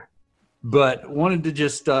But wanted to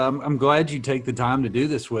just, I'm glad you take the time to do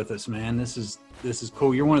this with us, man. This is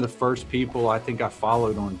cool. You're one of the first people I think I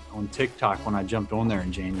followed on TikTok when I jumped on there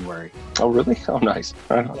in January. Oh, really? Oh, nice.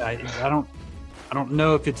 I don't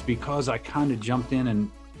know if it's because I kind of jumped in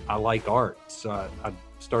and I like art. So I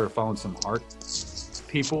started following some art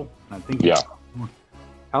people. I think, yeah.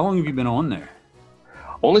 How long have you been on there?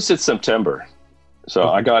 Only since September. So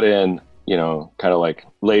I got in, kind of like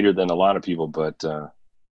later than a lot of people, but,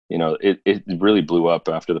 it really blew up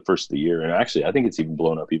after the first of the year. And actually, I think it's even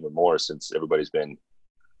blown up even more since everybody's been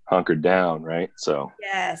hunkered down, right? So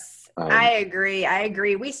yes, I agree.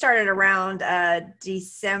 We started around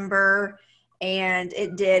December, and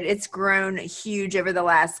it's grown huge over the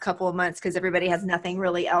last couple of months because everybody has nothing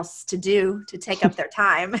really else to do to take up their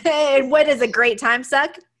time. And what is a great time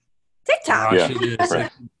suck? TikTok. Gosh, it is.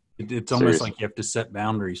 Right. It's almost Seriously. like you have to set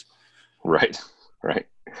boundaries. Right.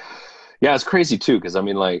 Yeah, it's crazy too, because I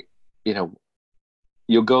mean, like,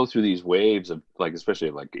 you'll go through these waves of like,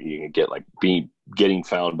 especially like you can get like getting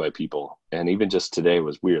found by people, and even just today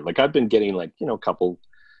was weird. Like I've been getting like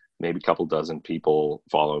maybe a couple dozen people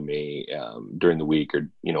follow me during the week or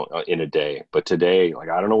in a day, but today, like,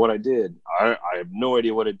 I don't know what I did. I have no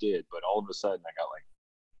idea what I did, but all of a sudden I got like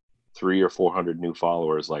 300 or 400 new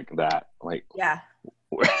followers like that. Like, yeah,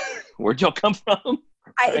 where'd y'all come from?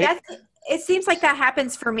 Right? It seems like that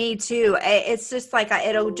happens for me too. It's just like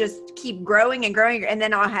it'll just keep growing and growing, and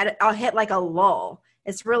then I'll hit like a lull.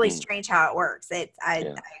 It's really strange how it works.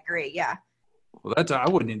 I agree. Yeah. Well,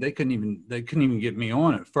 they couldn't even get me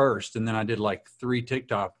on at first. And then I did like 3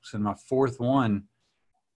 TikToks, and my 4th one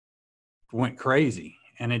went crazy,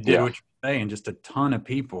 and it did what you're saying, just a ton of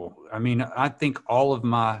people. I mean, I think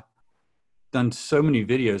done so many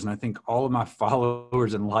videos, and I think all of my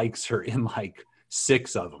followers and likes are in like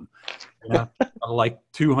 6 of them, like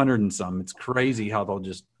 200 and some. It's crazy how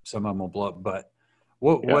some of them will blow up. But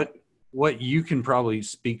what you can probably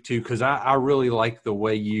speak to, because I really like the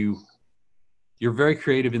way you're very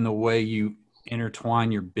creative in the way you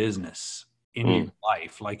intertwine your business in your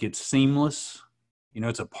life. Like it's seamless,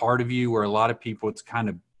 it's a part of you, where a lot of people, it's kind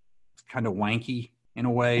of wanky in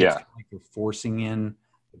a way. Yeah. It's kind of like you're forcing in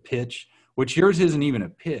the pitch, which yours isn't even a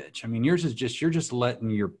pitch. I mean, yours is you're just letting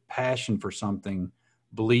your passion for something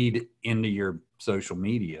bleed into your social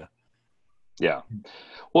media. Yeah.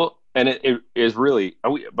 Well, and it is really,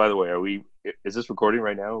 by the way, is this recording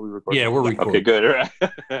right now? Are we recording? Yeah, we're recording. Okay, good. All right.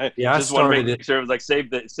 Yeah, just want to make sure it was like save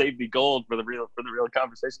the gold for the real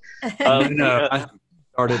conversation. No, I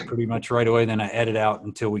started pretty much right away. Then I edit out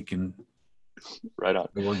until we can. Right on.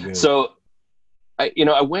 We're good. So,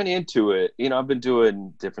 I went into it. I've been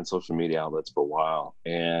doing different social media outlets for a while,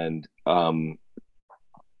 and I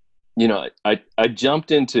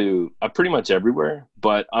jumped into pretty much everywhere.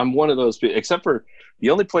 But I'm one of those people, except for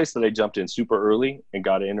the only place that I jumped in super early and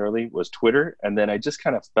got in early was Twitter, and then I just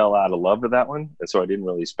kind of fell out of love with that one, and so I didn't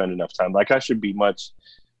really spend enough time. Like I should be much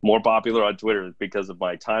more popular on Twitter because of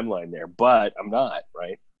my timeline there, but I'm not,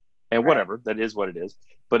 right? And whatever, that is what it is.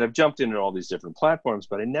 But I've jumped into all these different platforms,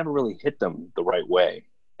 but I never really hit them the right way.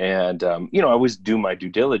 And I always do my due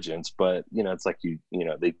diligence, but it's like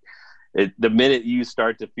the minute you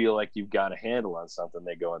start to feel like you've got a handle on something,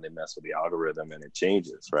 they go and they mess with the algorithm and it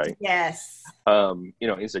changes, right? Yes.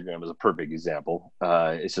 Instagram is a perfect example.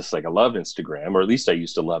 It's just like I love Instagram, or at least I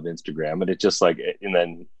used to love Instagram, and it just like, and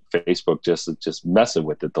then Facebook just messing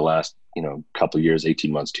with it the last couple of years, 18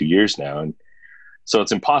 months, 2 years now, and so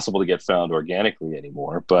it's impossible to get found organically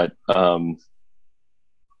anymore. But the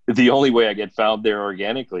only way I get found there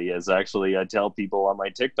organically is actually I tell people on my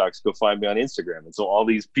TikToks, go find me on Instagram. And so all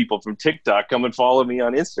these people from TikTok come and follow me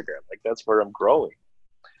on Instagram. Like that's where I'm growing.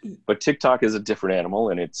 But TikTok is a different animal,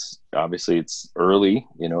 and it's early,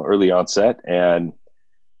 early onset. And,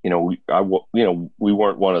 we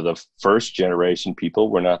weren't one of the first generation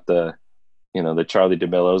people. We're not the Charlie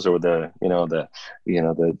D'Amellos or the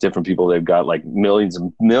different people. They've got like millions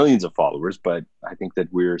and millions of followers, but I think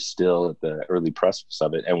that we're still at the early precipice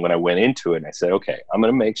of it. And when I went into it, I said, okay, I'm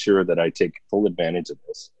going to make sure that I take full advantage of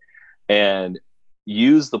this and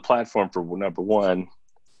use the platform for number one,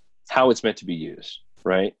 how it's meant to be used,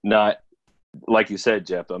 right? Not like you said,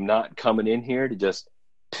 Jeff, I'm not coming in here to just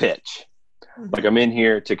pitch. Like I'm in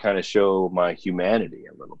here to kind of show my humanity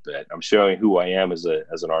a little bit. I'm showing who I am as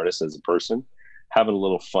an artist, as a person, having a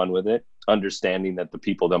little fun with it, understanding that the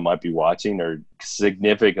people that might be watching are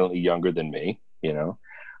significantly younger than me,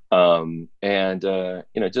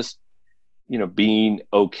 being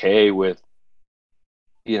okay with,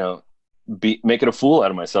 making a fool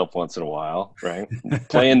out of myself once in a while, right?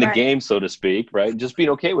 Playing the game, so to speak, right? Just being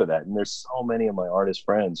okay with that. And there's so many of my artist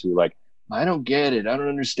friends who like I don't get it. I don't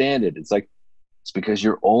understand it. It's like, it's because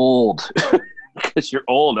you're old. Because you're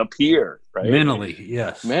old up here, right? Mentally,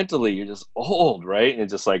 yes. Mentally, you're just old, right? And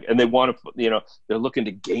it's just like, and they want to, they're looking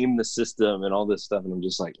to game the system and all this stuff. And I'm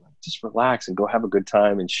just like, just relax and go have a good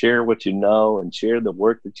time and share what you know and share the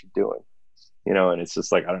work that you're doing, and it's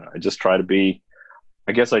just like, I don't know. I just trying to be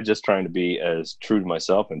as true to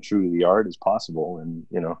myself and true to the art as possible and,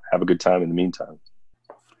 have a good time in the meantime.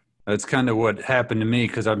 That's kind of what happened to me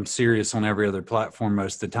because I'm serious on every other platform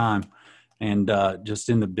most of the time. And just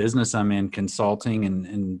in the business I'm in, consulting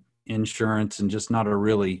and insurance, and just not a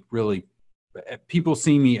really, people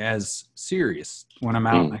see me as serious when I'm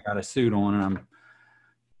out and I got a suit on and I'm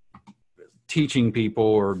teaching people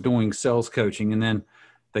or doing sales coaching. And then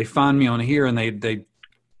they find me on here and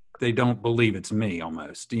they don't believe it's me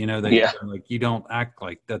almost, they're like, you don't act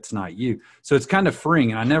like that's not you. So it's kind of freeing.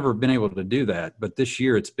 And I never been able to do that, but this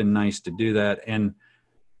year it's been nice to do that. And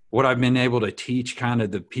what I've been able to teach kind of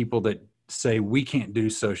the people that say we can't do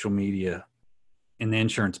social media in the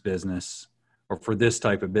insurance business or for this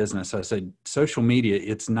type of business. I said, social media,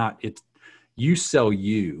 it's you sell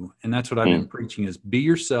you. And that's what I've been preaching is be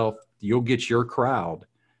yourself. You'll get your crowd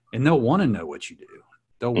and they'll want to know what you do.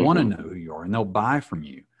 They'll want to know who you are and they'll buy from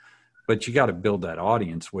you, but you got to build that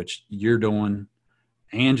audience, which you're doing.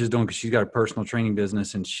 Ange is doing because she's got a personal training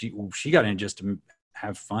business and she got in just to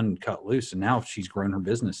have fun and cut loose. And now she's grown her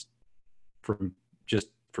business from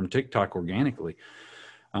TikTok organically,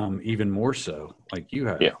 even more so like you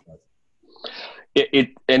have. Yeah.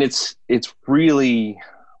 It's really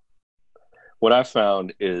what I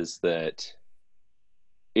found is that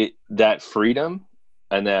that freedom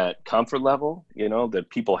and that comfort level, that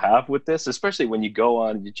people have with this, especially when you go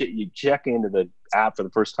on, you check into the app for the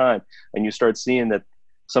first time and you start seeing that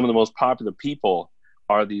some of the most popular people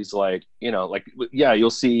are these you'll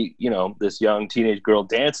see, this young teenage girl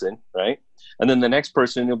dancing, right? And then the next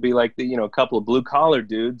person will be like a couple of blue collar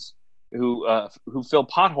dudes who fill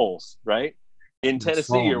potholes, right? In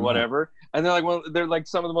Tennessee or whatever. And they're like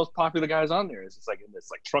some of the most popular guys on there. It's like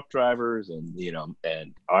truck drivers and,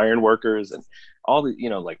 and iron workers and all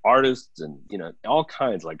the, artists and, all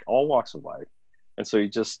kinds, like all walks of life. And so you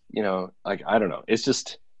just, I don't know, it's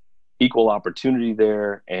just equal opportunity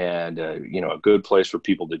there and, a good place for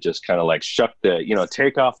people to just kind of shuck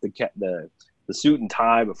take off the suit and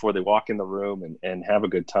tie before they walk in the room and have a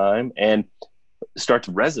good time and start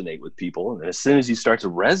to resonate with people. And as soon as you start to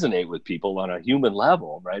resonate with people on a human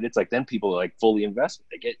level, right, it's like then people are fully invested.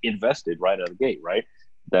 They get invested right out of the gate, right?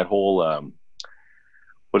 That whole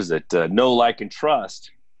know, like, and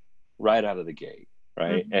trust right out of the gate,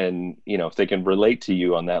 right? And if they can relate to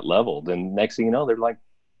you on that level, then next thing you know, they're like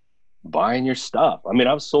buying your stuff. I mean,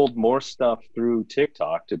 I've sold more stuff through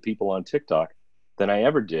TikTok to people on TikTok than I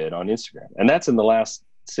ever did on Instagram. And that's in the last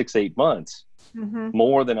 6-8 months,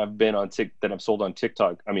 more than I've sold on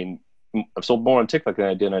TikTok. I mean, I've sold more on TikTok than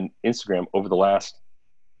I did on Instagram over the last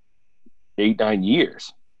 8-9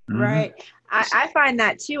 years. Right. I find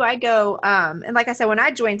that too. I go, and like I said, when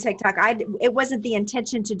I joined TikTok, it wasn't the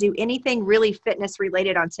intention to do anything really fitness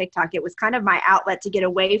related on TikTok. It was kind of my outlet to get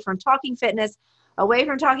away from talking fitness, away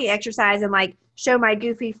from talking exercise, and show my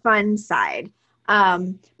goofy fun side.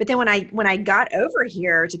 But then when I got over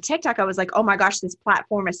here to TikTok, I was like, oh my gosh, this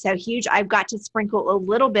platform is so huge. I've got to sprinkle a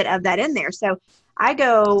little bit of that in there. So I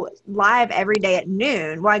go live every day at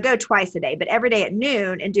noon. Well, I go twice a day, but every day at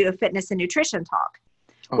noon and do a fitness and nutrition talk.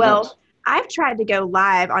 Oh, well, nice. I've tried to go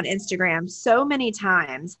live on Instagram so many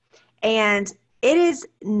times, and it is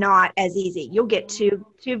not as easy. You'll get two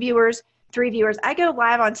viewers, 3 viewers. I go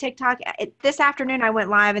live on TikTok. This afternoon, I went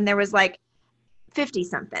live and there was 50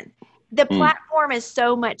 something. The platform is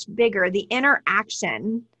so much bigger. The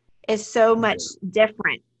interaction is so much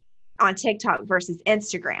different on TikTok versus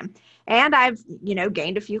Instagram. And I've,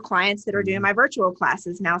 gained a few clients that are doing my virtual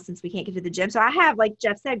classes now since we can't get to the gym. So I have, like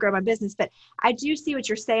Jeff said, grow my business. But I do see what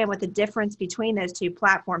you're saying with the difference between those two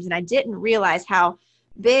platforms. And I didn't realize how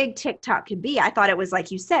big TikTok could be. I thought it was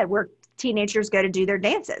like you said, where teenagers go to do their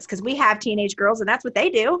dances because we have teenage girls and that's what they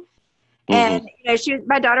do. And,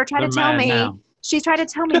 my daughter tried to tell me. Now. She's trying to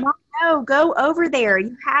tell me, Mom, no, go over there.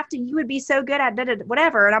 You would be so good at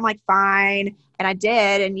whatever. And I'm like, fine. And I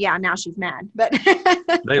did. And yeah, now she's mad. But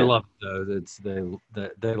they love it though.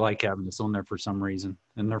 They like having us on there for some reason.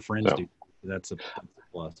 And their friends do. That's a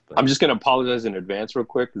plus. But. I'm just going to apologize in advance real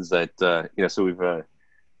quick. Is that, so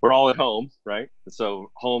we're all at home, right? So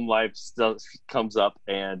home life stuff comes up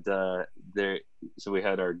and so we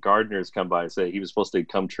had our gardeners come by and say he was supposed to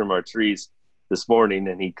come trim our trees this morning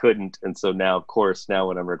and he couldn't, and so now of course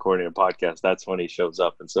when I'm recording a podcast, that's when he shows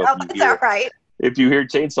up. And so that's all right. If you hear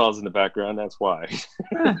chainsaws in the background, that's why.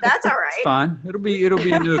 That's all right. It's fine. It'll be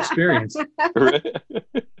a new experience.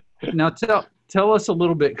 Now tell us a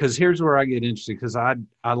little bit, because here's where I get interested, because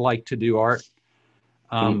I like to do art.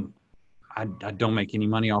 I don't make any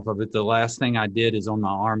money off of it. The last thing I did is on my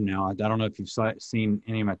arm now. I don't know if you've seen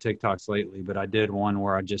any of my TikToks lately, but I did one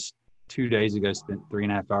where I just 2 days ago spent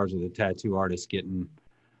 3.5 hours with a tattoo artist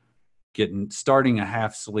starting a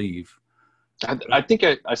half sleeve. I think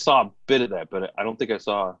I saw a bit of that, but I don't think I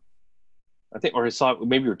saw. I saw,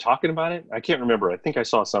 maybe you were talking about it. I can't remember. I think I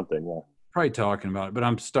saw something. Yeah. Probably talking about it, but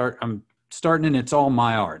I'm starting, and it's all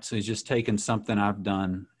my art. So he's just taking something I've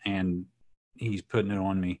done and he's putting it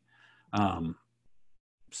on me.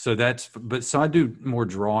 So I do more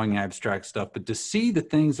drawing, abstract stuff, but to see the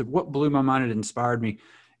things that what blew my mind and inspired me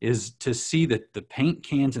is to see the paint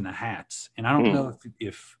cans and the hats. And I don't know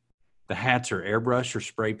if the hats are airbrush or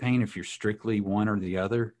spray paint, if you're strictly one or the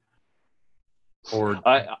other. Or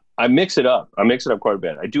I mix it up. I mix it up quite a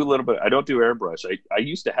bit. I do a little bit. I don't do airbrush. I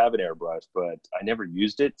used to have an airbrush, but I never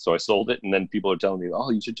used it. So I sold it. And then people are telling me, oh,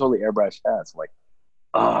 you should totally airbrush hats. I'm like,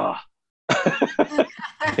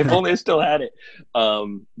 if only I still had it.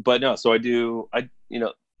 But no, so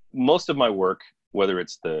most of my work, whether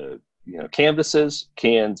it's the, canvases,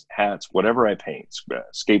 cans, hats, whatever I paint,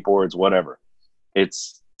 skateboards, whatever,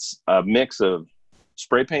 it's a mix of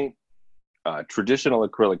spray paint, traditional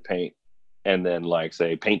acrylic paint, and then like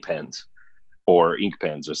say paint pens or ink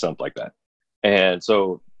pens or something like that. And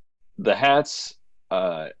so the hats,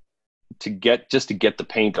 to get the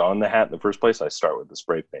paint on the hat in the first place, I start with the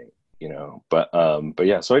spray paint, but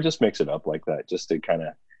yeah, so I just mix it up like that just to kind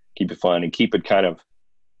of keep it fun and keep it kind of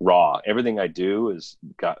raw. Everything I do is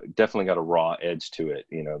definitely got a raw edge to it.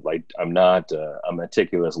 Like I'm not a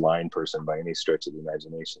meticulous line person by any stretch of the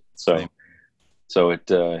imagination. So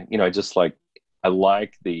it, I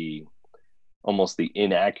like almost the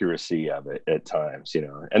inaccuracy of it at times,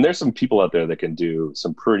 and there's some people out there that can do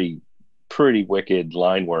some pretty wicked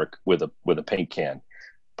line work with a paint can,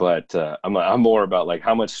 but I'm more about like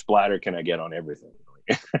how much splatter can I get on everything.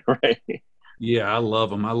 Right. Yeah, I love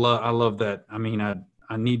them. I love that. I mean,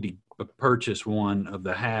 I need to purchase one of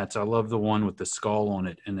the hats. I love the one with the skull on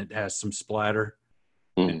it, and it has some splatter.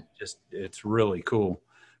 It's really cool.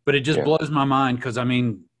 But it just blows my mind because, I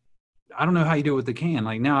mean, I don't know how you do it with the can.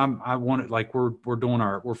 Like now I want it, like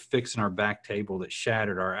we're fixing our back table that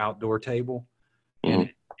shattered, our outdoor table. And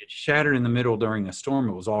it shattered in the middle during a storm.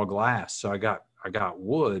 It was all glass. So I got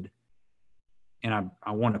wood, and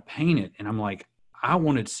I want to paint it. And I'm like, I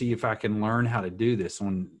wanted to see if I can learn how to do this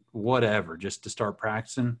on whatever, just to start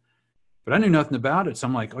practicing. But I knew nothing about it. So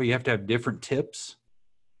I'm like, oh, you have to have different tips.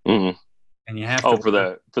 And you have to.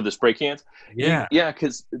 For the spray cans. Yeah. Yeah.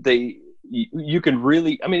 Cause you can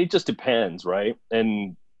really, I mean, it just depends. Right.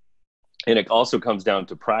 And it also comes down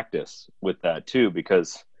to practice with that too,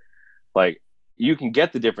 because like you can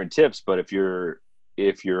get the different tips, but if you're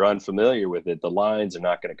unfamiliar with it, the lines are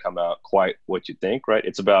not going to come out quite what you think. Right.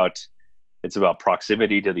 It's about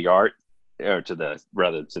proximity to the art, or to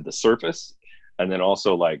the surface, and then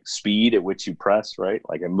also like speed at which you press, right?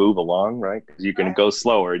 Like and move along, right? Because you can go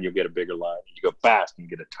slower and you'll get a bigger line. You go fast and you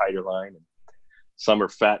get a tighter line. And some are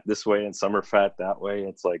fat this way and some are fat that way.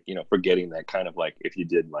 It's like, forgetting that kind of like if you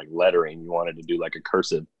did like lettering, you wanted to do like a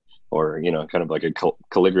cursive or, kind of like a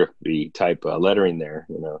calligraphy type lettering there,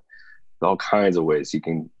 all kinds of ways you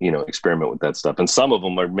can, experiment with that stuff. And some of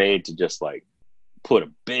them are made to just like put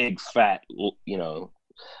a big fat,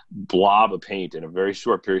 blob of paint in a very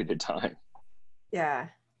short period of time. Yeah.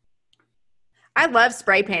 I love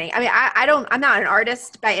spray painting. I mean, I'm not an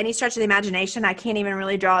artist by any stretch of the imagination. I can't even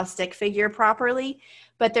really draw a stick figure properly,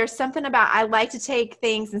 but there's something about, I like to take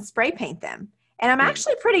things and spray paint them. And I'm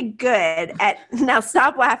actually pretty good at, now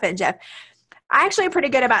stop laughing, Jeff. I actually am pretty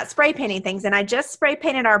good about spray painting things. And I just spray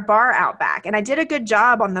painted our bar out back, and I did a good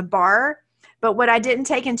job on the bar. But what I didn't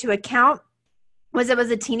take into account was it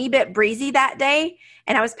was a teeny bit breezy that day,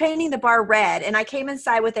 and I was painting the bar red, and I came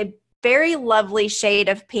inside with a very lovely shade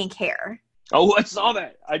of pink hair. Oh, I saw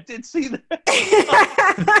that. I did see that.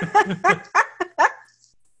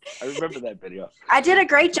 I remember that video. I did a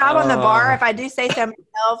great job on the bar, if I do say so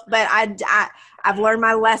myself, but I've learned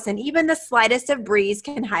my lesson. Even the slightest of breeze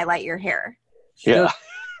can highlight your hair. She does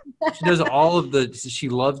she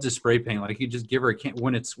loves to spray paint. Like you just give her a can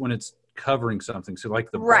when it's covering something. So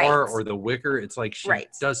like the bar or the wicker, it's like she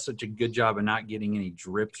does such a good job of not getting any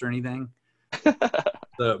drips or anything.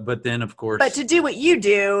 But then of course, but to do what you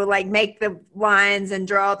do, like make the lines and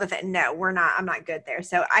draw the thing. No, I'm not good there.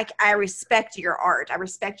 So I respect your art. I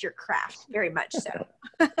respect your craft very much. So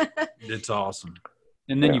it's awesome.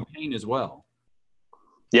 And then you paint as well.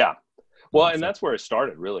 Yeah. Well, and that's where it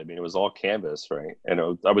started, really. I mean, it was all canvas, right? And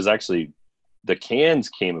I was actually, the cans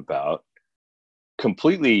came about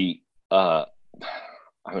completely, I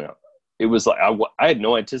don't know. It was like, I had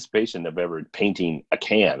no anticipation of ever painting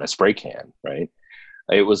a spray can, right?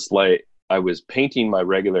 It was like, I was painting my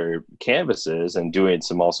regular canvases and doing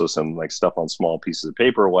some like stuff on small pieces of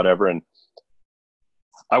paper or whatever. And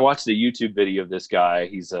I watched a YouTube video of this guy.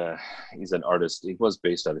 He's an artist. He was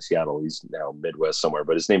based out of Seattle. He's now Midwest somewhere,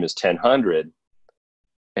 but his name is 1000,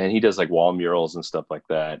 and he does like wall murals and stuff like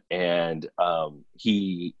that. And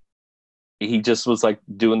he just was like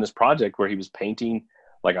doing this project where he was painting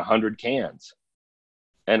like 100 cans.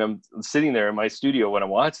 And I'm sitting there in my studio when I'm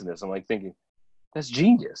watching this. I'm like thinking, that's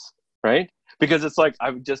genius, right? Because it's like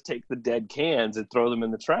I would just take the dead cans and throw them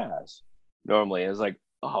in the trash normally. And it's like,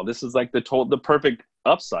 oh, this is like the perfect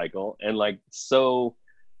upcycle, and like, so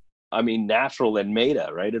I mean, natural and meta,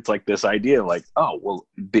 right? It's like this idea of like, oh well,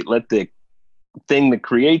 let the thing that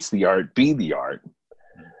creates the art be the art,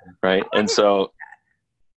 right? And so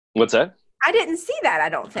what's that? I didn't see that. I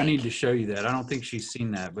don't think I need to show you that. I don't think she's seen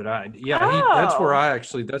that, but Oh.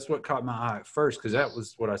 That's what caught my eye at first, because that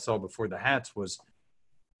was what I saw before the hats. Was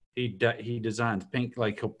he designs paint,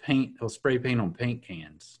 like he'll spray paint on paint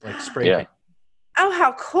cans, like spray paint. Oh,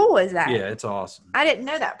 how cool is that? Yeah, it's awesome. I didn't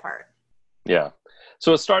know that part. Yeah.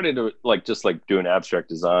 So it started to just doing abstract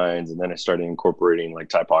designs, and then I started incorporating like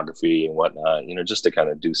typography and whatnot, just to kind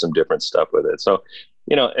of do some different stuff with it. So,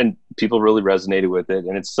 and people really resonated with it,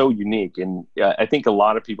 and it's so unique. And I think a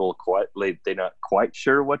lot of people they're not quite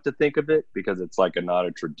sure what to think of it, because it's like not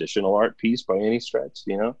a traditional art piece by any stretch,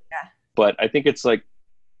 Yeah. But I think it's like,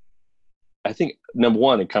 number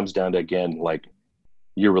one, it comes down to, again, like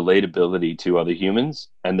your relatability to other humans,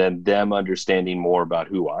 and then them understanding more about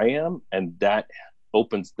who I am, and that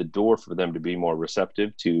opens the door for them to be more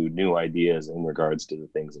receptive to new ideas in regards to the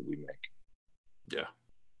things that we make. Yeah,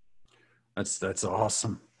 that's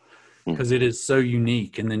awesome, because it is so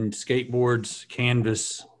unique. And then skateboards,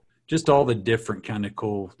 canvas, just all the different kind of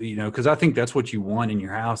cool, because I think that's what you want in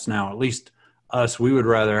your house now. At least us, we would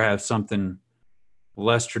rather have something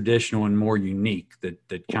less traditional and more unique,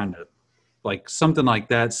 that kind of like something like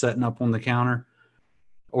that setting up on the counter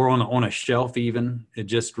or on a shelf even. It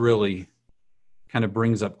just really kind of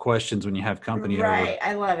brings up questions when you have company over. Right.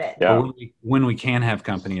 I love it. Yeah. When we can have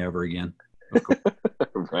company over again.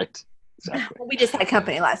 Right. Exactly. Well, we just had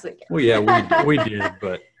company last weekend. Well, yeah, we did,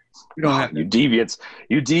 but we don't have you deviants,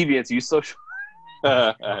 you social.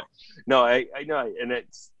 No, I know. And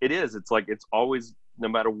it's like, it's always, no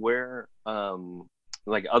matter where,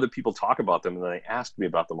 like other people talk about them, and they ask me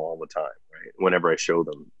about them all the time, right? Whenever I show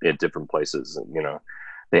them at different places, and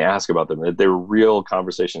they ask about them. They're real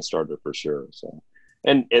conversation starter for sure. So,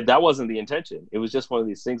 and that wasn't the intention. It was just one of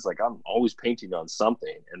these things. Like, I'm always painting on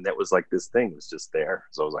something, and that was like, this thing was just there.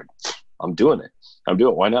 So I was like, I'm doing it.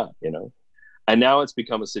 Why not? And now it's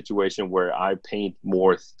become a situation where I paint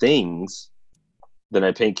more things than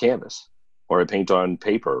I paint canvas, or I paint on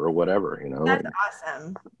paper or whatever. That's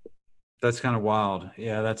awesome. That's kind of wild.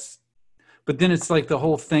 Yeah, but then it's like the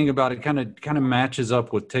whole thing about it kind of matches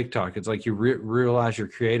up with TikTok. It's like you realize your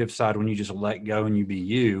creative side when you just let go and you be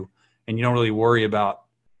you, and you don't really worry about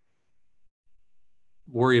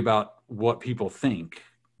what people think.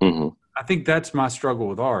 Mm-hmm. I think that's my struggle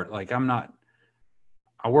with art. Like, I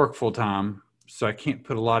work full time, so I can't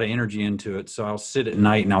put a lot of energy into it. So I'll sit at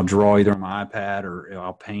night and I'll draw either on my iPad or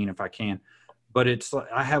I'll paint if I can. But it's like,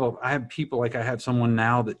 I have people, like I have someone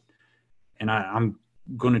now that, and I'm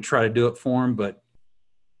going to try to do it for them, but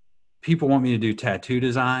people want me to do tattoo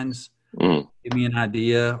designs, give me an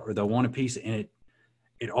idea, or they'll want a piece, and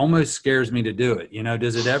it almost scares me to do it.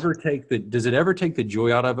 Does it ever take the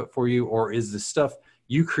joy out of it for you, or is the stuff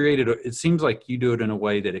you created, it seems like you do it in a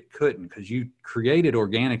way that it couldn't, because you create it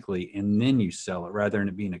organically and then you sell it rather than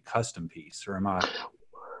it being a custom piece? Or am I?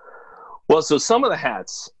 Well, so some of the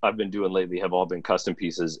hats I've been doing lately have all been custom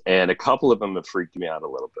pieces, and a couple of them have freaked me out a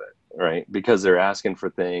little bit, right? Because they're asking for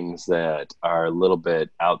things that are a little bit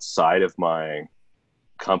outside of my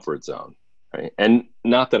comfort zone, right? And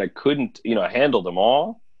not that I couldn't, handle them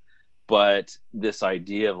all, but this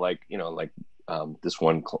idea of this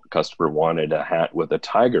one customer wanted a hat with a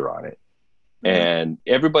tiger on it, and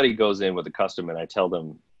everybody goes in with a custom, and I tell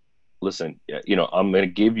them, listen, I'm going to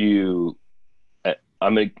give you.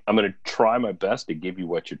 I'm going to try my best to give you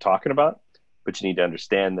what you're talking about, but you need to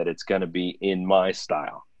understand that it's going to be in my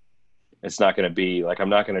style. It's not going to be like, I'm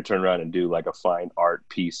not going to turn around and do like a fine art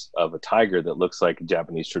piece of a tiger that looks like a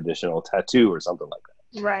Japanese traditional tattoo or something like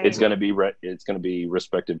that. Right. It's going to be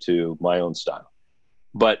respective to my own style.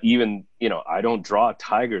 But even, I don't draw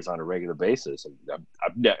tigers on a regular basis.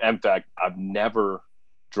 In fact, I've never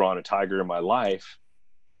drawn a tiger in my life.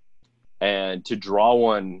 And to draw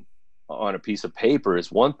one on a piece of paper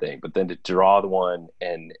is one thing, but then to draw the one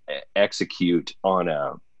and execute on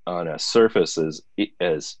a surface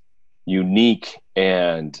as unique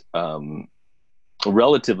and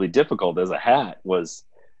relatively difficult as a hat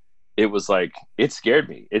it was like, it scared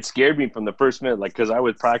me. It scared me from the first minute, like, because I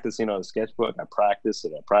was practicing on a sketchbook. I practiced.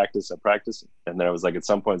 And then I was like, at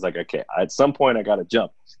some point, it's like, okay, at some point I got to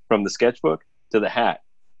jump from the sketchbook to the hat.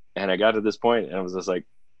 And I got to this point and I was just like,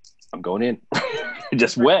 I'm going in. It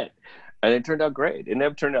just went. And it turned out great. It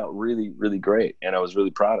never turned out really, really great. And I was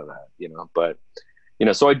really proud of that, but,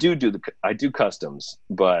 so I do customs,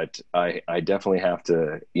 but I definitely have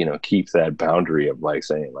to, keep that boundary of like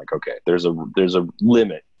saying like, okay, there's a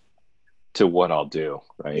limit to what I'll do.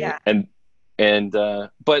 Right. Yeah. And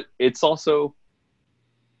but it's also,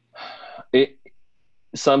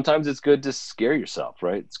 sometimes it's good to scare yourself,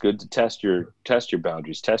 right? It's good to test your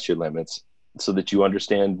boundaries, test your limits so that you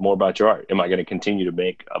understand more about your art. Am I going to continue to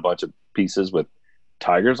make a bunch of pieces with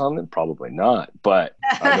tigers on them? Probably not, but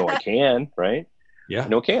I know I can, right? Yeah. I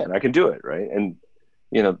know I can do it. Right. And,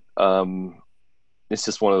 it's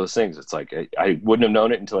just one of those things. It's like, I wouldn't have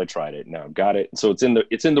known it until I tried it. Now I've got it. So it's in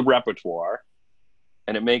the repertoire,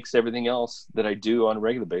 and it makes everything else that I do on a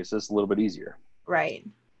regular basis a little bit easier. Right.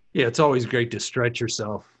 Yeah. It's always great to stretch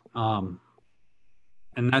yourself. And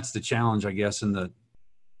that's the challenge, I guess. And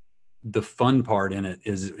the fun part in it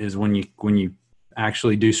is when you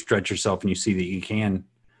actually do stretch yourself and you see that you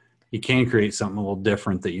can create something a little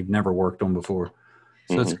different that you've never worked on before.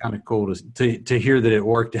 So it's kind of cool to hear that it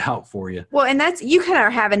worked out for you. Well, and you kind of are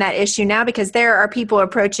having that issue now because there are people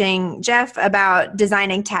approaching Jeff about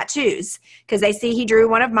designing tattoos because they see he drew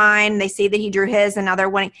one of mine, they see that he drew his, and now they're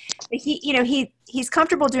wanting. But he's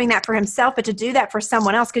comfortable doing that for himself, but to do that for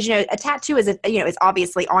someone else, because a tattoo is it's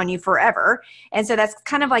obviously on you forever, and so that's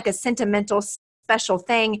kind of like a sentimental, special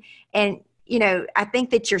thing. And I think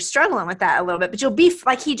that you're struggling with that a little bit, but you'll be,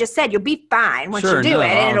 like he just said, you'll be fine once you do it,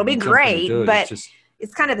 and it'll be great. But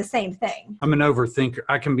it's kind of the same thing. I'm an overthinker.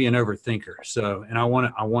 I can be an overthinker. So, and I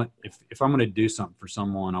want, if I'm going to do something for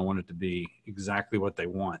someone, I want it to be exactly what they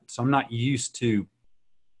want. So I'm not used to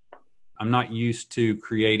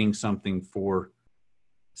creating something for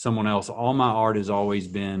someone else. All my art has always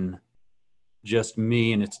been just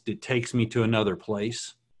me, and it takes me to another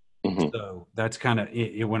place. Mm-hmm. So that's kind of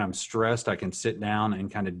it. When I'm stressed, I can sit down and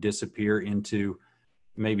kind of disappear into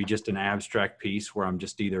maybe just an abstract piece where I'm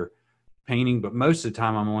just either painting, but most of the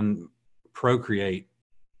time I'm on Procreate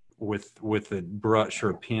with a brush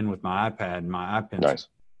or a pen with my iPad and my iPencil, nice,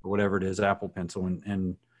 or whatever it is, Apple Pencil,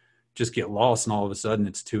 and just get lost, and all of a sudden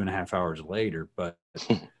it's 2.5 hours later. But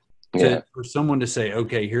for someone to say,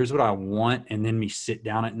 okay, here's what I want, and then me sit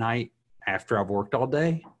down at night after I've worked all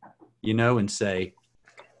day, and say,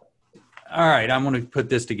 all right, I'm going to put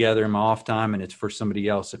this together in my off time, and it's for somebody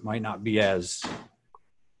else. It might not be as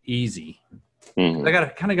easy. Mm-hmm.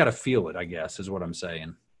 I got to feel it, I guess, is what I'm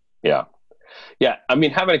saying. Yeah. Yeah. I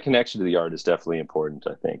mean, having a connection to the art is definitely important,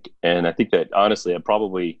 I think. And I think that honestly, I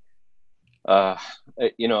probably, I've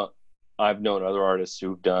known other artists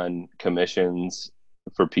who've done commissions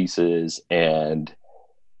for pieces, and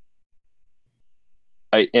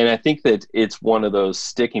I think that it's one of those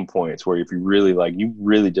sticking points where if you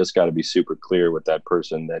really just got to be super clear with that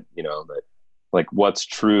person that, that like what's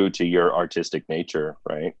true to your artistic nature,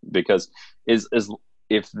 right? Because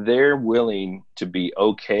if they're willing to be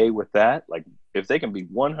okay with that, like if they can be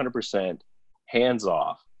 100% hands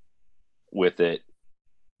off with it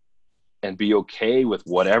and be okay with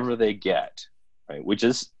whatever they get, right? Which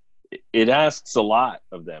is, it asks a lot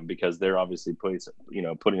of them because they're obviously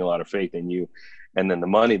putting a lot of faith in you and then the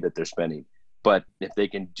money that they're spending. But if they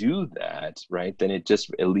can do that, right, then it just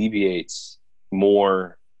alleviates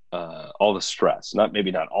more all the stress,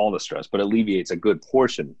 maybe not all the stress, but alleviates a good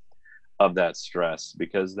portion of that stress,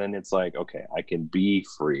 because then it's like, okay, I can be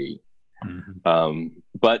free. Mm-hmm.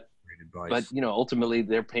 But ultimately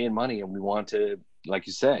they're paying money, and we want to, like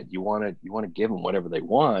you said, you want to give them whatever they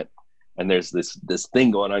want. And there's this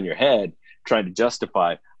thing going on in your head trying to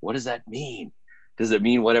justify, what does that mean? Does it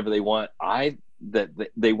mean whatever they want? That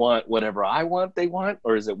they want whatever I want they want,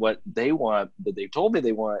 or is it what they want that they told me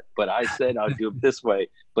they want, but I said I'll do it this way,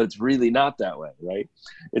 but it's really not that way, right?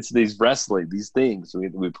 It's these things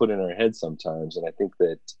we put in our heads sometimes. And I think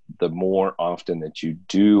that the more often that you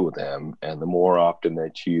do them, and the more often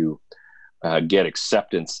that you get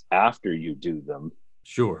acceptance after you do them,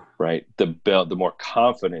 sure, right, the more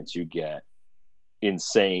confidence you get in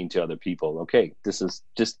saying to other people, okay, this is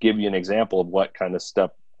just give you an example of what kind of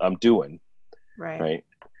stuff I'm doing. Right.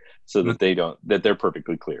 So that they're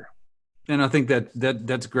perfectly clear. And I think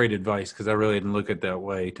that's great advice, because I really didn't look at it that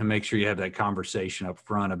way, to make sure you have that conversation up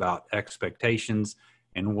front about expectations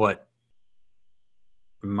and what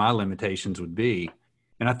my limitations would be.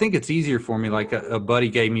 And I think it's easier for me. Like a buddy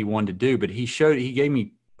gave me one to do, but he gave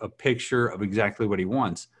me a picture of exactly what he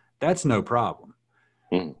wants. That's no problem.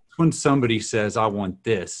 Mm. When somebody says, I want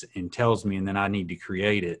this, and tells me, and then I need to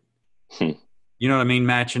create it, you know what I mean?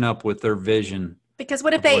 Matching up with their vision. Because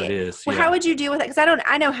what if how would you deal with it? Because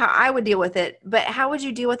I know how I would deal with it, but how would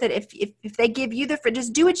you deal with it if they give you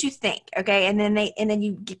just do what you think, okay? And then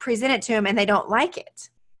you present it to them and they don't like it.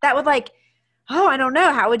 That would I don't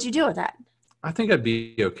know. How would you deal with that? I think I'd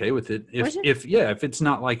be okay with it. If it's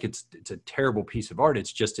not like it's a terrible piece of art,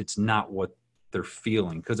 it's not what they're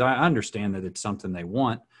feeling. Because I understand that it's something they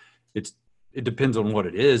want. It depends on what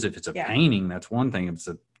it is. If it's a painting, that's one thing. If it's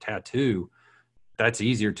a tattoo, that's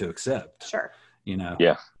easier to accept. Sure.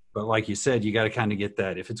 Yeah. But like you said, you got to kind of get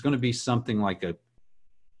that. If it's going to be something like a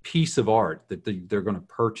piece of art that they're going to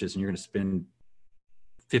purchase and you're going to spend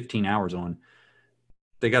 15 hours on,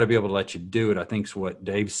 they got to be able to let you do it, I think is what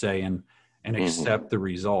Dave's saying, and accept the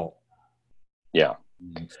result. Yeah.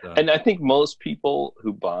 And I think most people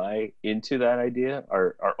who buy into that idea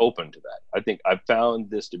are open to that. I think I've found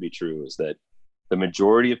this to be true, is that the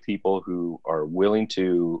majority of people who are willing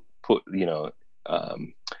to put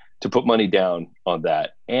money down on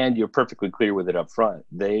that, and you're perfectly clear with it up front,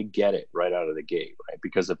 they get it right out of the gate, right?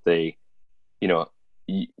 Because if they,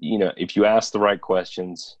 if you ask the right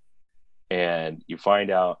questions and you find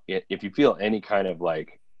out, if you feel any kind of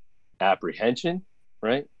apprehension,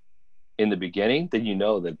 right, in the beginning, then you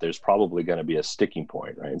know that there's probably going to be a sticking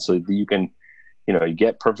point, right? And so you can, you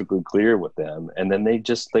get perfectly clear with them, and then they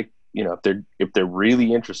just if they're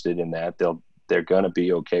really interested in that, they're going to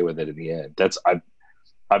be okay with it in the end.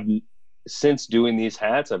 I've since doing these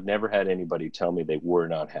hats, I've never had anybody tell me they were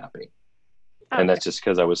not happy. Okay. And that's just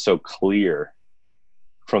because I was so clear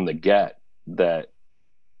from the get that,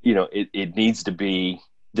 it needs to be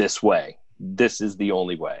this way. This is the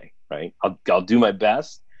only way, right? I'll do my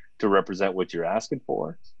best to represent what you're asking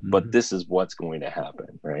for, but this is what's going to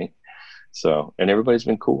happen, right? So, and everybody's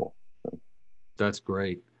been cool. That's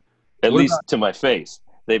great. At least to my face.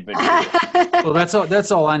 They've been well,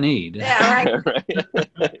 that's all I need. Yeah,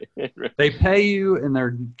 right. They pay you and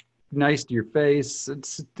they're nice to your face.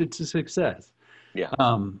 It's a success. Yeah.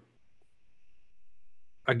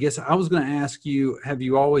 I guess I was going to ask you, have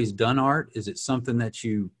you always done art? Is it something that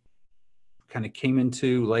you kind of came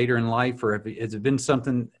into later in life, or has it been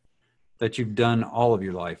something that you've done all of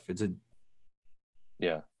your life?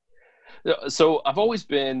 Yeah. So I've always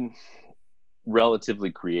been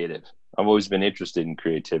relatively creative. I've always been interested in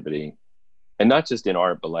creativity, and not just in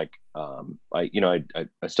art, but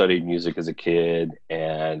I studied music as a kid,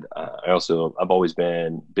 and I've always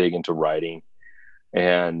been big into writing,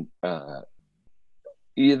 and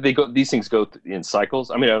these things go in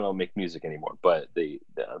cycles. I mean, I don't make music anymore, but the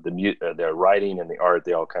writing and the art,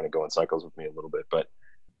 they all kind of go in cycles with me a little bit. But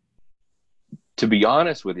to be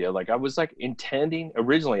honest with you, I was intending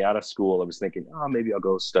originally out of school, I was thinking, maybe I'll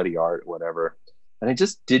go study art, whatever. And I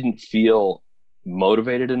just didn't feel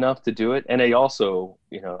motivated enough to do it. And I also,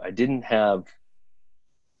 I didn't have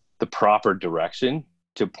the proper direction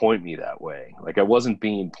to point me that way. I wasn't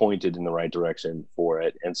being pointed in the right direction for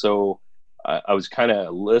it. And so I was kind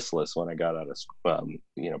of listless when I got out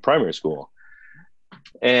of, primary school.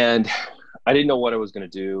 And I didn't know what I was going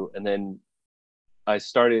to do. And then I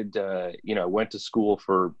started, I went to school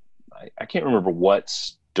for, I can't remember what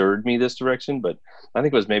stirred me this direction, but I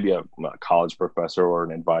think it was maybe a college professor or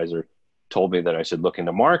an advisor told me that I should look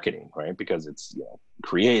into marketing, right? Because it's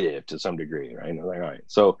creative to some degree, right? And I was like, all right.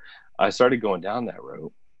 So I started going down that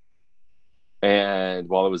route. And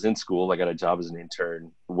while I was in school, I got a job as an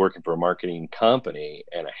intern working for a marketing company,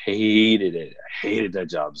 and I hated it. I hated that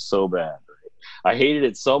job so bad. Right? I hated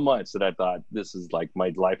it so much that I thought, this is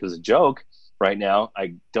my life is a joke right now.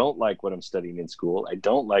 I don't like what I'm studying in school. I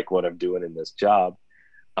don't like what I'm doing in this job.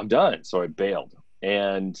 I'm done. So I bailed,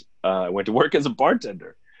 and I went to work as a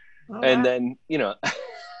bartender. Oh, and wow.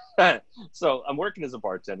 Then, so I'm working as a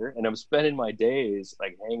bartender, and I'm spending my days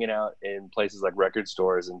hanging out in places like record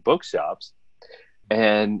stores and bookshops.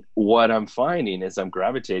 And what I'm finding is I'm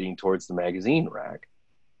gravitating towards the magazine rack,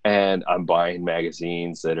 and I'm buying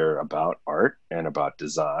magazines that are about art and about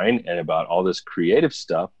design and about all this creative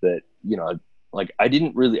stuff that, I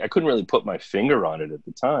couldn't really put my finger on it at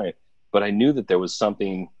the time, but I knew that there was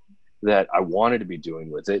something that I wanted to be doing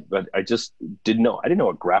with it, but I just didn't know. I didn't know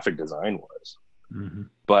what graphic design was. Mm-hmm.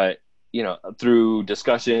 But, you know, through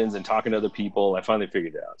discussions and talking to other people, I finally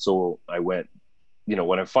figured it out. So I went, you know,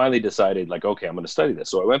 when I finally decided, like, okay, I'm going to study this.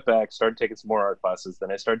 So I went back, started taking some more art classes.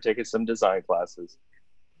 Then I started taking some design classes,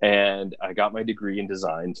 and I got my degree in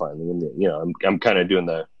design finally. And, you know, I'm kind of doing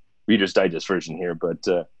the Reader's Digest version here, but,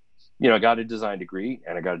 you know, I got a design degree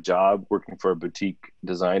and I got a job working for a boutique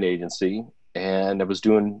design agency, and I was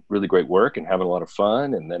doing really great work and having a lot of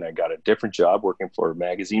fun. And then I got a different job working for a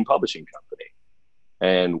magazine publishing company,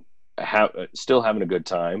 and still having a good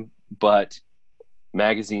time. But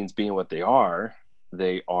magazines being what they are,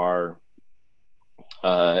 you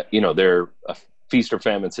know, they're a feast or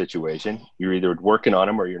famine situation. You're either working on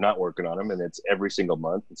them or you're not working on them, and it's every single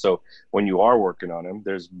month. And so when you are working on them,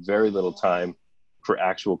 there's very little time for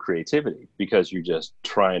actual creativity, because you're just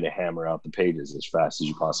trying to hammer out the pages as fast as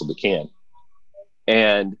you possibly can.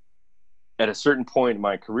 And at a certain point in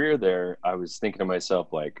my career there, I was thinking to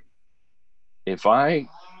myself, like, if I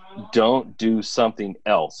don't do something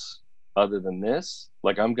else other than this,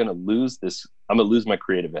 like, I'm going to lose my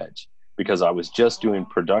creative edge, because I was just doing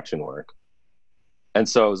production work. And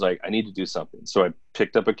so I was like, I need to do something. So I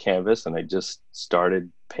picked up a canvas and I just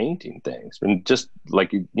started painting things, and just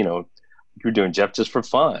like, you know, you're doing, Jeff, just for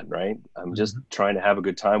fun, right? I'm just trying to have a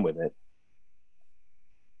good time with it.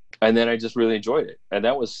 And then I just really enjoyed it. And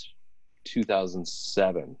that was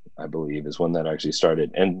 2007, I believe, is when that actually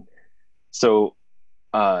started. And so,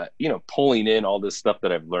 you know, pulling in all this stuff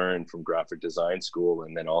that I've learned from graphic design school,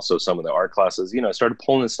 and then also some of the art classes, you know, I started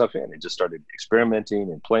pulling this stuff in and just started experimenting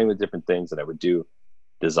and playing with different things. And I would do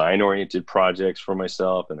design oriented projects for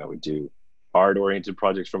myself, and I would do art oriented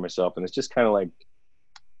projects for myself. And it's just kind of like,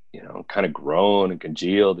 you know, kind of grown and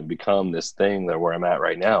congealed and become this thing that where I'm at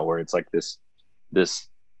right now, where it's like this,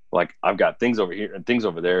 like, I've got things over here and things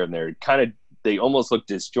over there, and they almost look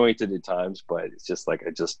disjointed at times, but it's just like,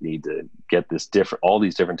 I just need to get all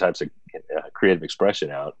these different types of creative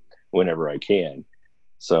expression out whenever I can.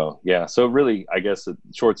 So, yeah. So really, I guess the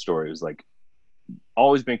short story was like,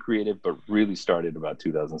 always been creative, but really started about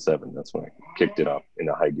 2007. That's when I kicked it off in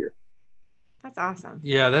a high gear. That's awesome.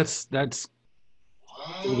 Yeah, that's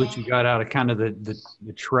cool that you got out of kind of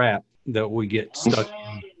the trap that we get stuck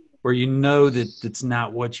in, where you know that it's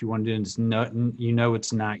not what you want to do, and it's not, you know,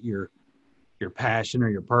 it's not your passion or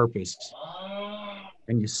your purpose,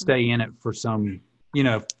 and you stay in it for some, you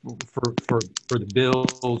know, for the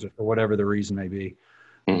bills or for whatever the reason may be.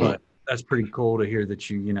 Mm-hmm. But that's pretty cool to hear that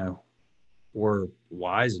you know, were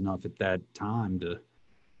wise enough at that time to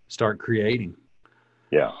start creating.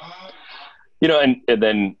 Yeah. You know, and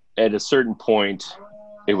then at a certain point,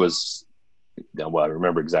 it was, well, I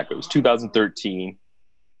remember exactly, it was 2013,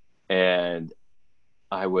 and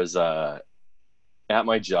I was at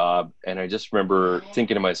my job, and I just remember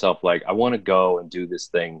thinking to myself, like, I want to go and do this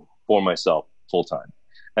thing for myself full time.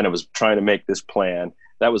 And I was trying to make this plan.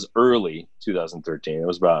 That was early 2013. It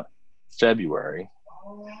was about February.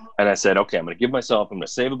 And I said, okay, I'm going to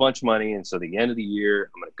save a bunch of money. And so at the end of the year,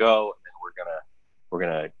 I'm going to go, and then we're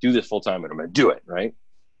going to do this full time, and I'm going to do it. Right.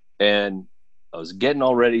 And I was getting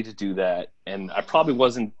all ready to do that. And I probably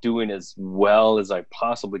wasn't doing as well as I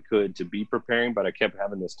possibly could to be preparing, but I kept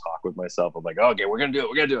having this talk with myself of like, okay, we're going to do it.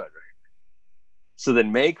 We're going to do it. Right. So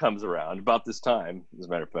then May comes around about this time, as a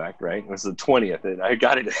matter of fact, right? It was the 20th, and I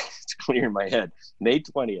got it clear in my head, May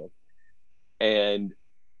 20th. And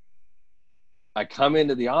I come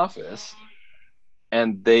into the office,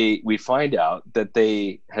 and we find out that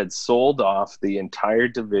they had sold off the entire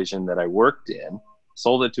division that I worked in,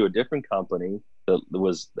 sold it to a different company that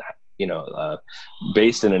was, you know,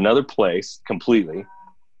 based in another place completely.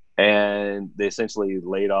 And they essentially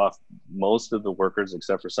laid off most of the workers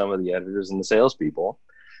except for some of the editors and the salespeople.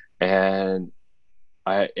 And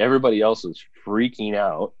everybody else was freaking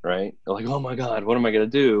out, right? They're like, oh my God, what am I going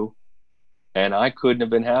to do? And I couldn't have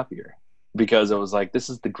been happier, because I was like, this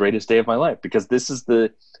is the greatest day of my life, because this is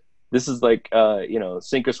like, you know,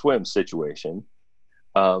 sink or swim situation,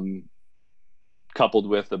 coupled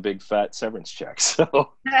with a big fat severance check.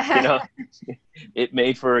 So, you know, it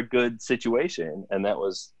made for a good situation. And that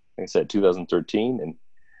was, like I said, 2013. And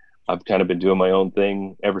I've kind of been doing my own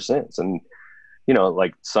thing ever since. And, you know,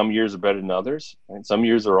 like, some years are better than others, and some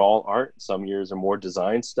years are all art, some years are more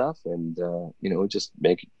design stuff, and you know, just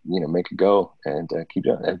make it go, and keep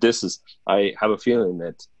doing it. And I have a feeling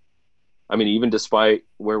that, I mean, even despite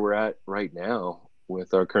where we're at right now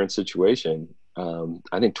with our current situation,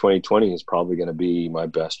 I think 2020 is probably going to be my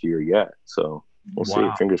best year yet. So we'll see.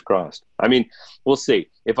 Fingers crossed. I mean, we'll see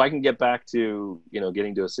if I can get back to, you know,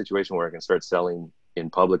 getting to a situation where I can start selling in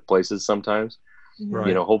public places sometimes. Right.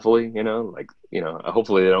 You know, hopefully, you know, like, you know,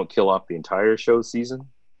 hopefully they don't kill off the entire show season.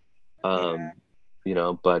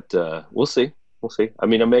 but we'll see. We'll see. I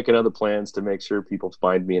mean, I'm making other plans to make sure people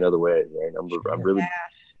find me in other ways, right? I'm really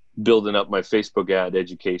building up my Facebook ad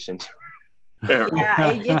education.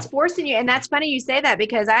 Yeah, it's forcing you. And that's funny you say that,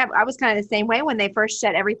 because I was kind of the same way when they first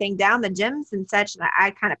shut everything down, the gyms and such. And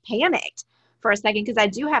I kind of panicked for a second, because I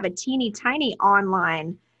do have a teeny tiny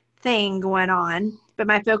online thing going on, but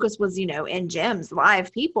my focus was, in gyms,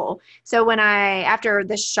 live people. So after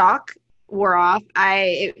the shock wore off,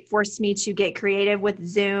 it forced me to get creative with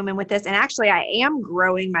Zoom and with this. And actually I am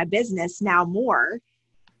growing my business more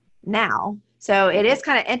now. So it is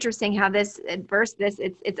kind of interesting how it's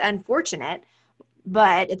unfortunate,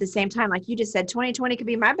 but at the same time, like you just said, 2020 could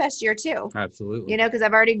be my best year too. Absolutely. Because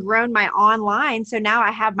I've already grown my online. So now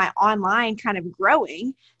I have my online kind of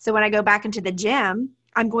growing. So when I go back into the gym,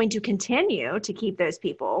 I'm going to continue to keep those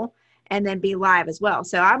people and then be live as well.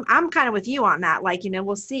 So I'm kind of with you on that. Like,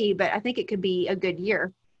 we'll see, but I think it could be a good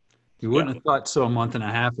year. You wouldn't have thought so a month and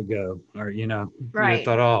a half ago, or, right. You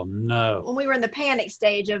thought, oh no. When we were in the panic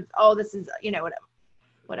stage of, this is,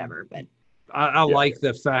 whatever. But I like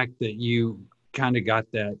the fact that you kind of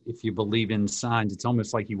got that, if you believe in signs, it's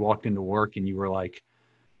almost like you walked into work and you were like,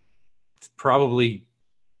 probably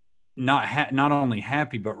not only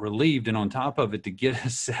happy, but relieved. And on top of it, to get a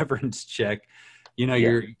severance check,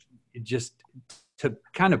 you're just to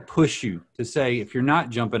kind of push you to say, if you're not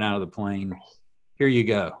jumping out of the plane, here you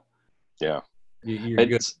go. Yeah. You're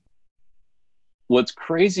good. What's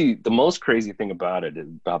crazy, the most crazy thing about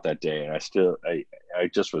that day, and I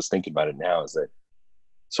just was thinking about it now, is that,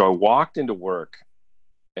 so I walked into work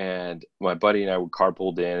and my buddy and I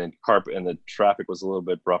carpooled in, and the traffic was a little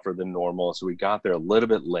bit rougher than normal. So we got there a little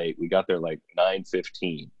bit late. We got there like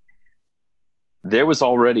 9:15. There was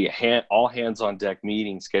already all hands on deck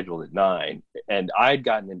meeting scheduled at 9. And I'd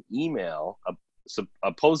gotten an email,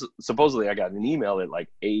 supposedly I got an email at like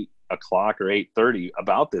 8 o'clock or 8:30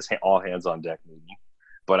 about this all hands on deck meeting,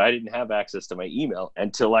 but I didn't have access to my email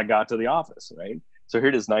until I got to the office, right? So here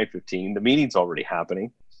it is, 9:15, the meeting's already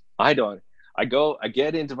happening. I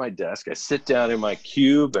get into my desk, I sit down in my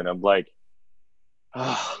cube, and I'm like,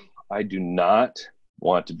 I do not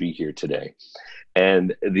want to be here today.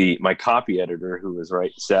 And my copy editor, who was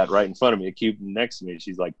sat right in front of me, a cube next to me,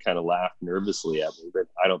 she's like kind of laughed nervously at me, but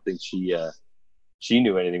I don't think she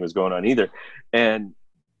knew anything was going on either. And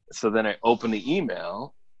so then I open the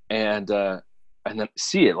email and then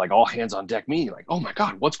see it, like all hands on deck meeting, like, oh my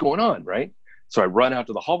God, what's going on, right? So I run out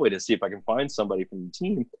to the hallway to see if I can find somebody from the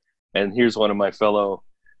team. And here's one of my fellow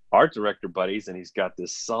art director buddies, and he's got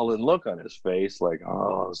this sullen look on his face, like,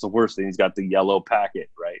 oh, it's the worst thing. He's got the yellow packet,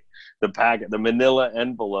 right? The manila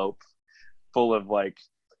envelope full of like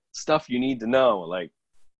stuff you need to know, like,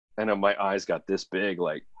 and then my eyes got this big,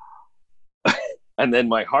 like, and then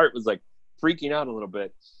my heart was like freaking out a little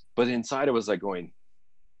bit, but inside I was like going,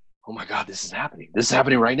 oh my God, this is happening. This is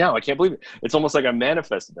happening right now. I can't believe it. It's almost like I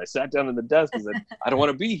manifested. I sat down at the desk and said, I don't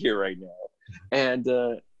want to be here right now. And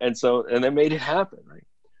they made it happen, right?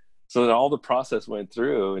 So then all the process went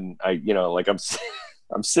through, and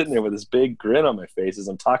I'm sitting there with this big grin on my face as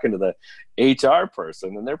I'm talking to the HR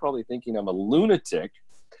person, and they're probably thinking I'm a lunatic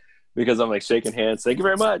because I'm like shaking hands. Thank you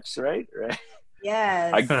very much. Right.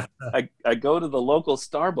 Yes. I go to the local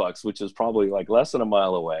Starbucks, which is probably like less than a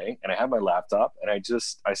mile away, and I have my laptop, and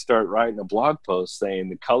I start writing a blog post saying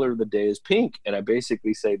the color of the day is pink. And I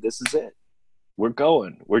basically say, this is it. We're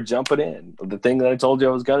going. We're jumping in. The thing that I told you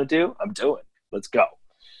I was going to do, I'm doing. Let's go.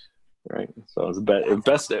 Right. So it was the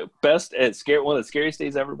best, one of the scariest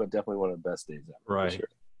days ever, but definitely one of the best days ever. Right. Sure.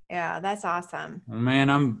 Yeah, that's awesome. Man,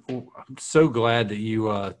 I'm so glad that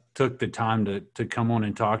you took the time to come on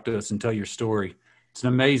and talk to us and tell your story. It's an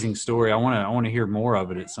amazing story. I want to hear more of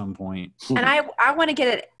it at some point. And I want to get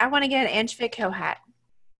it. I want to get an Ange Fitco hat.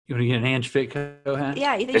 You want to get an Ange Fitco hat?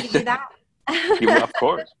 Yeah, you think you can do that? Yeah, of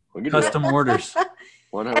course. Custom orders.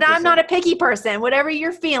 100%. And I'm not a picky person. Whatever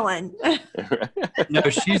you're feeling. No,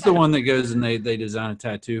 she's the one that goes and they design a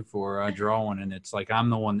tattoo for her. I draw one, and it's like I'm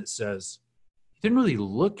the one that says, "You didn't really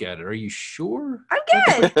look at it. Are you sure?" I'm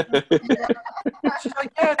good. She's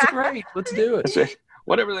like, "Yeah, it's great. Let's do it."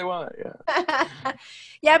 Whatever they want. Yeah.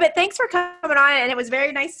 Yeah, but thanks for coming on, and it was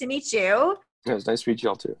very nice to meet you. Yeah, it was nice to meet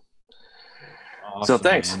y'all too. Awesome, so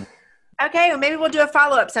thanks. Man. Okay, well, maybe we'll do a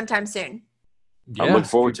follow-up sometime soon. Yeah, I'm looking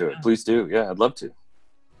forward to it. Please do. Yeah, I'd love to.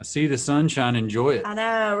 I see the sunshine. Enjoy it. I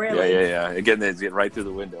know, really. Yeah. Again, it's getting right through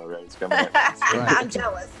the window, right? It's coming out. Right. I'm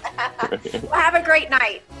jealous. Well, have a great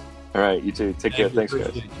night. All right, you too. Take care. Thanks,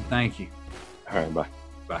 guys. You. Thank you. All right, bye.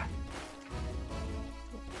 Bye.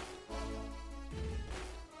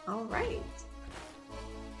 All right.